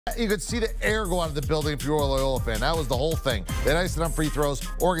You could see the air go out of the building if you were a Loyola fan. That was the whole thing. They iced it on free throws.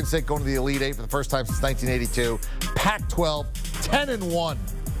 Oregon State going to the Elite Eight for the first time since 1982. Pac-12, 10-1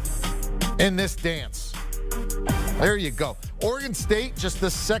 in this dance. There you go. Oregon State, just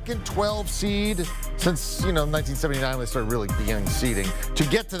the second 12 seed since, 1979 when they started really beginning seeding to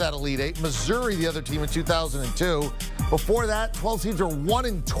get to that Elite Eight. Missouri, the other team in 2002. Before that, 12 seeds were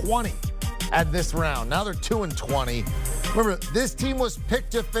 1-20 at this round. Now they're 2-20. Remember, this team was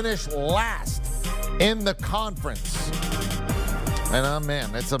picked to finish last in the conference. And,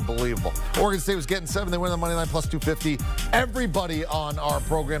 man, it's unbelievable. Oregon State was getting 7. They win the money line plus 250. Everybody on our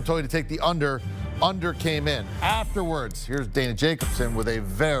program told you to take the under. Under came in. Afterwards, here's Dana Jacobson with a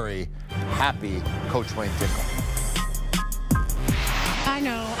very happy Coach Wayne Tinkle. I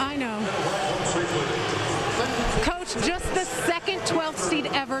know. Coach, just the second 12th seed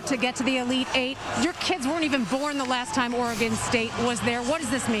ever to get to the Elite Eight. Your kids weren't even born the last time Oregon State was there. What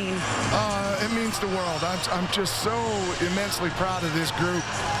does this mean? It means the world. I'm just so immensely proud of this group.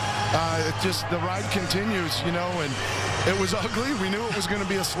 The ride continues, and it was ugly. We knew it was going to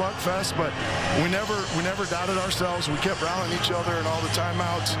be a slugfest, but we never doubted ourselves. We kept rallying each other in all the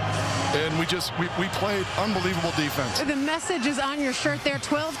timeouts, and we played unbelievable defense. The message is on your shirt there,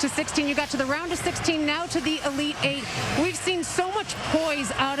 12-16. You got to the round of 16, now to the Elite Eight. We've seen so much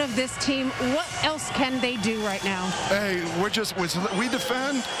poise out of this team. What else can they do right now? Hey, we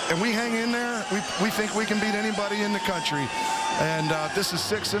defend and we hang in there. We think we can beat anybody in the country. And this is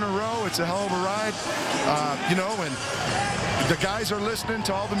 6 in a row. It's a hell of a ride, and the guys are listening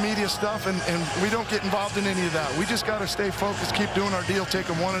to all the media stuff, and we don't get involved in any of that. We just got to stay focused, keep doing our deal, take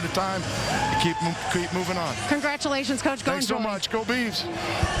them one at a time, and keep moving on. Congratulations, Coach. Thanks so much. Go Beavs.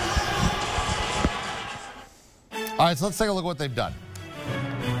 All right, so let's take a look at what they've done.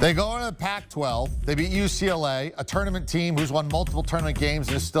 They go into the Pac-12. They beat UCLA, a tournament team who's won multiple tournament games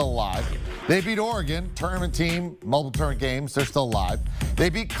and is still alive. They beat Oregon, tournament team, multiple tournament games. They're still alive. They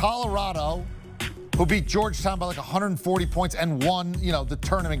beat Colorado, who beat Georgetown by like 140 points and won, the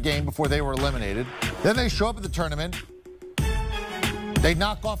tournament game before they were eliminated. Then they show up at the tournament. They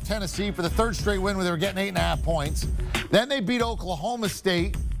knock off Tennessee for the third straight win where they were getting 8.5 points. Then they beat Oklahoma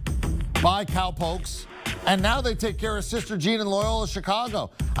State by cowpokes. And now they take care of Sister Jean and Loyola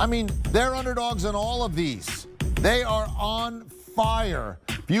Chicago. I mean, they're underdogs in all of these. They are on fire.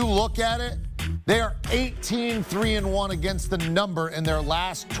 If you look at it, they are 18-3-1 against the number in their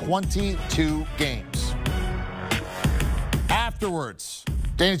last 22 games. Afterwards,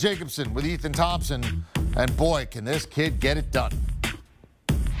 Dana Jacobson with Ethan Thompson. And boy, can this kid get it done.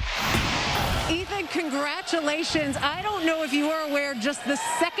 Ethan, congratulations. I don't know if you are aware, just the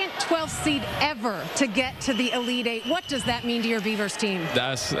second 12th seed ever to get to the Elite Eight. What does that mean to your Beavers team?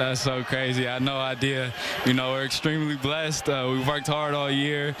 That's so crazy. I had no idea. We're extremely blessed. We've worked hard all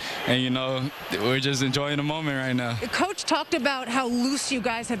year, and, we're just enjoying the moment right now. Coach talked about how loose you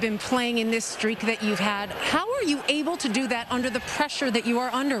guys have been playing in this streak that you've had. How are you able to do that under the pressure that you are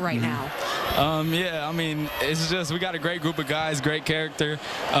under right now? Yeah, I mean, it's just we got a great group of guys, great character.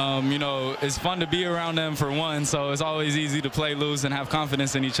 It's fun to be around them for one, so it's always easy to play loose and have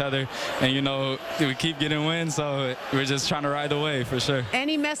confidence in each other. And, we keep getting wins, so we're just trying to ride the wave for sure.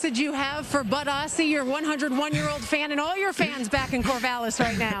 Any message you have for Bud Ossie, your 101-year-old fan, and all your fans back in Corvallis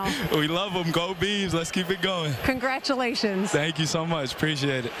right now? We love them. Go Beavs. Let's keep it going. Congratulations. Thank you so much.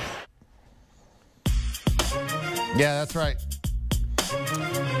 Appreciate it. Yeah, that's right.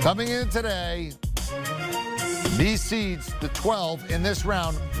 Coming in today, these seeds, the 12 in this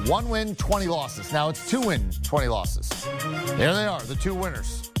round, 1 win, 20 losses. Now it's 2 win, 20 losses. There they are, the 2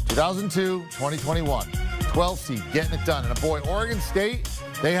 winners. 2002, 2021. 12 seed, getting it done. And boy, Oregon State,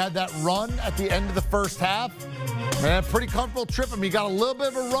 they had that run at the end of the first half. Man, pretty comfortable trip. I mean, you got a little bit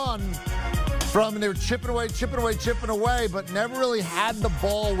of a run from, and they were chipping away, but never really had the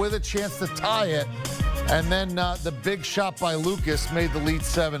ball with a chance to tie it. And then the big shot by Lucas made the lead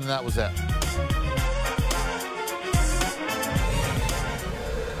 7, and that was it.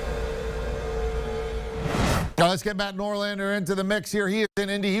 Now let's get Matt Norlander into the mix here. He is in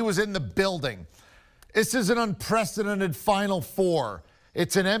Indy. He was in the building. This is an unprecedented Final Four.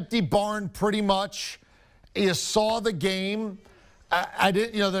 It's an empty barn pretty much. You saw the game. I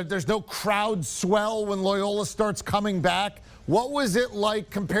didn't, there's no crowd swell when Loyola starts coming back. What was it like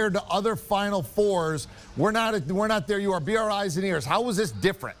compared to other Final Fours? We're not there. You are. Be our eyes and ears. How was this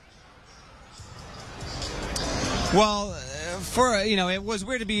different? Well, it was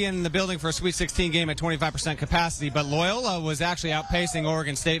weird to be in the building for a Sweet 16 game at 25% capacity, but Loyola was actually outpacing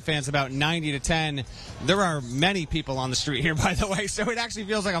Oregon State fans about 90-10. There are many people on the street here, by the way, so it actually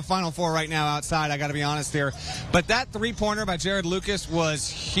feels like a Final Four right now outside, I got to be honest here. But that three-pointer by Jared Lucas was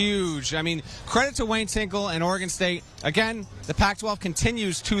huge. I mean, credit to Wayne Tinkle and Oregon State. Again, the Pac-12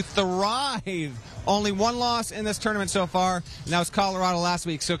 continues to thrive. Only one loss in this tournament so far, and that was Colorado last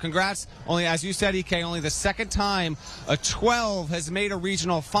week. So congrats. Only, as you said, EK, only the second time a 12 has made a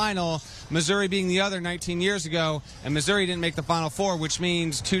regional final, Missouri being the other 19 years ago, and Missouri didn't make the Final Four, which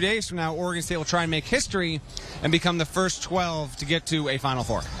means 2 days from now, Oregon State will try and make history and become the first 12 to get to a Final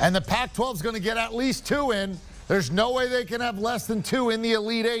Four. And the Pac-12 is going to get at least 2 in. There's no way they can have less than 2 in the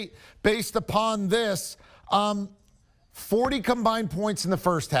Elite Eight based upon this. 40 combined points in the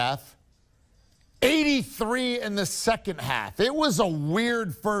first half. 83 in the second half. It was a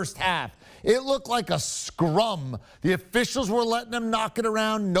weird first half. It looked like a scrum. The officials were letting them knock it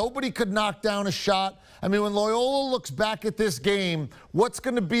around. Nobody could knock down a shot. I mean, when Loyola looks back at this game, what's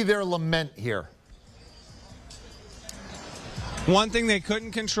going to be their lament here? One thing they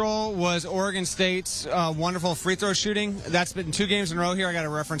couldn't control was Oregon State's wonderful free throw shooting. That's been 2 games in a row here. I got to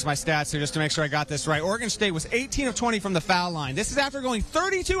reference my stats here just to make sure I got this right. Oregon State was 18 of 20 from the foul line. This is after going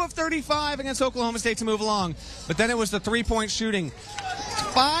 32 of 35 against Oklahoma State to move along. But then it was the three-point shooting.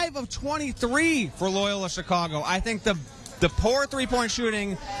 5 of 23 for Loyola Chicago. I think the poor three-point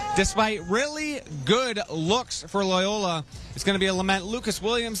shooting, despite really good looks for Loyola, is going to be a lament. Lucas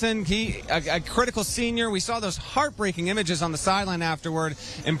Williamson, a critical senior. We saw those heartbreaking images on the sideline afterward,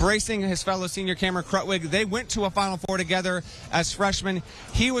 embracing his fellow senior Cameron Krutwig. They went to a Final Four together as freshmen.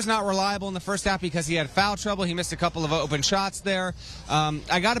 He was not reliable in the first half because he had foul trouble. He missed a couple of open shots there.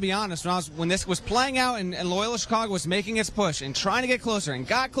 I got to be honest, when this was playing out and Loyola Chicago was making its push and trying to get closer and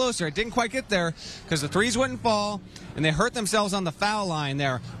got closer, it didn't quite get there because the threes wouldn't fall, and they hurt themselves on the foul line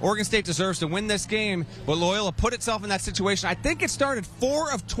there. Oregon State deserves to win this game, but Loyola put itself in that situation. I think it started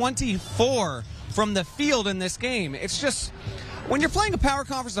 4 of 24 from the field in this game. It's just, when you're playing a power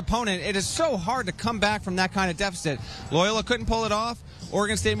conference opponent, it is so hard to come back from that kind of deficit. Loyola couldn't pull it off.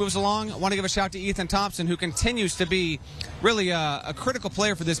 Oregon State moves along. I want to give a shout to Ethan Thompson, who continues to be really a critical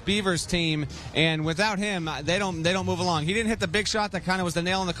player for this Beavers team. And without him, they don't move along. He didn't hit the big shot that kind of was the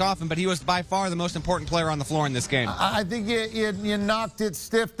nail in the coffin, but he was by far the most important player on the floor in this game. I think you knocked it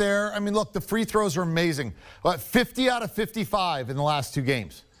stiff there. I mean, look, the free throws are amazing. 50 out of 55 in the last 2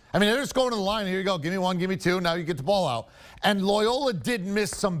 games. I mean, they're just going to the line. Here you go. Give me 1, give me 2. Now you get the ball out. And Loyola did miss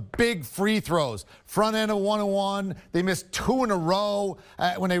some big free throws. Front end of 1-1. They missed 2 in a row.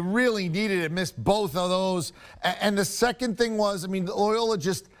 When they really needed it, missed both of those. And the second thing was, I mean, Loyola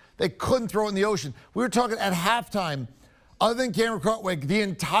they couldn't throw it in the ocean. We were talking at halftime, other than Cameron Krutwig, the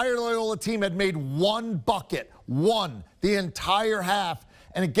entire Loyola team had made 1 bucket. 1. The entire half.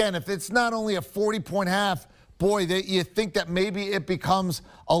 And again, if it's not only a 40-point half, boy, you think that maybe it becomes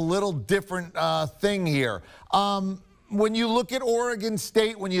a little different thing here. When you look at Oregon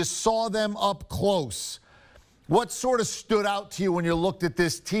State, when you saw them up close, what sort of stood out to you when you looked at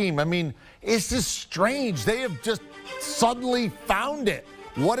this team? I mean, it's just strange. They have just suddenly found it.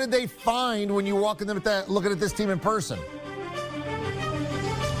 What did they find when you were looking at this team in person?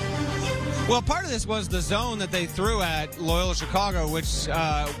 Well, part of this was the zone that they threw at Loyola Chicago, which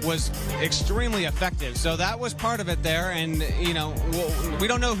was extremely effective. So that was part of it there. And, you know, we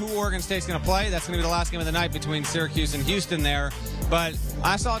don't know who Oregon State's going to play. That's going to be the last game of the night between Syracuse and Houston there. But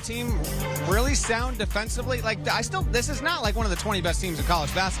I saw a team really sound defensively. This is not like one of the 20 best teams in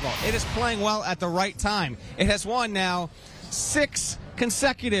college basketball. It is playing well at the right time. It has won now 6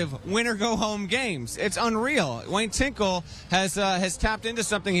 consecutive win-or-go-home games. It's unreal. Wayne Tinkle has tapped into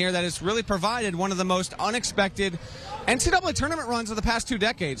something here that has really provided one of the most unexpected NCAA tournament runs of the past 2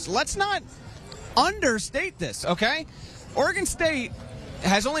 decades. Let's not understate this, okay? Oregon State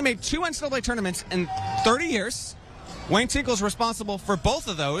has only made 2 NCAA tournaments in 30 years. Wayne Tinkle is responsible for both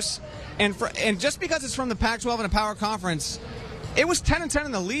of those. And just because it's from the Pac-12 and a power conference, it was 10-10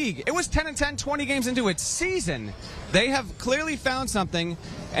 in the league. It was 10-10 20 games into its season. They have clearly found something,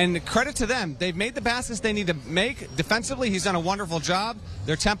 and credit to them. They've made the baskets they need to make. Defensively, he's done a wonderful job.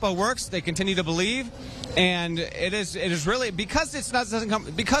 Their tempo works. They continue to believe. And it is really, because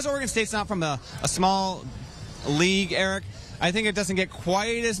Oregon State's not from a small league, Eric, I think it doesn't get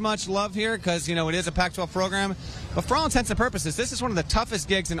quite as much love here because, you know, it is a Pac-12 program. But for all intents and purposes, this is one of the toughest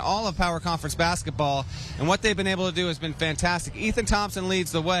gigs in all of Power Conference basketball. And what they've been able to do has been fantastic. Ethan Thompson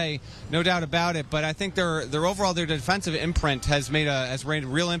leads the way, no doubt about it. But I think their overall defensive imprint has made a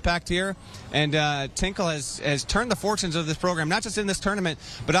real impact here. And Tinkle has turned the fortunes of this program, not just in this tournament,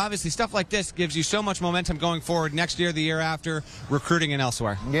 but obviously stuff like this gives you so much momentum going forward next year, the year after, recruiting and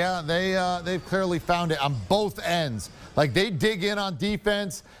elsewhere. Yeah, they've clearly found it on both ends. Like, they dig in on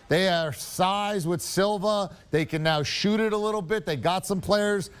defense. They are size with Silva. They can now shoot it a little bit. They got some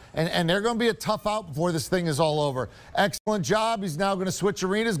players, and they're going to be a tough out before this thing is all over. Excellent job. He's now going to switch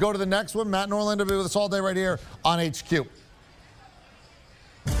arenas, go to the next one. Matt Norlander will be with us all day right here on HQ.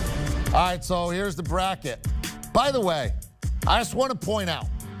 All right, so here's the bracket. By the way, I just want to point out,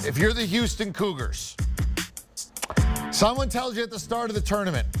 if you're the Houston Cougars, someone tells you at the start of the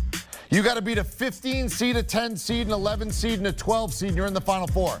tournament, you got to beat a 15 seed, a 10 seed, an 11 seed, and a 12 seed, and you're in the Final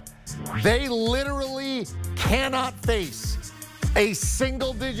Four. They literally cannot face a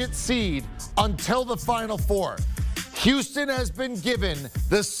single-digit seed until the Final Four. Houston has been given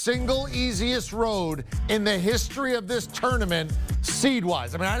the single easiest road in the history of this tournament,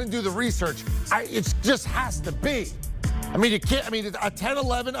 seed-wise. I mean, I didn't do the research. It just has to be. I mean, you can't. I mean, a 10,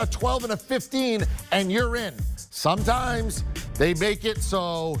 11, a 12, and a 15, and you're in. Sometimes they make it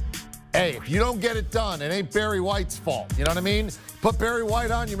so, hey, if you don't get it done, it ain't Barry White's fault. You know what I mean? Put Barry White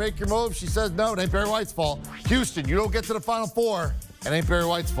on, you make your move. She says, no, it ain't Barry White's fault. Houston, you don't get to the Final Four, it ain't Barry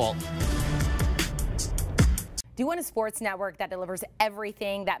White's fault. Do you want a sports network that delivers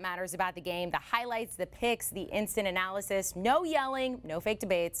everything that matters about the game? The highlights, the picks, the instant analysis, no yelling, no fake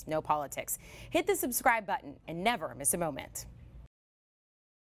debates, no politics. Hit the subscribe button and never miss a moment.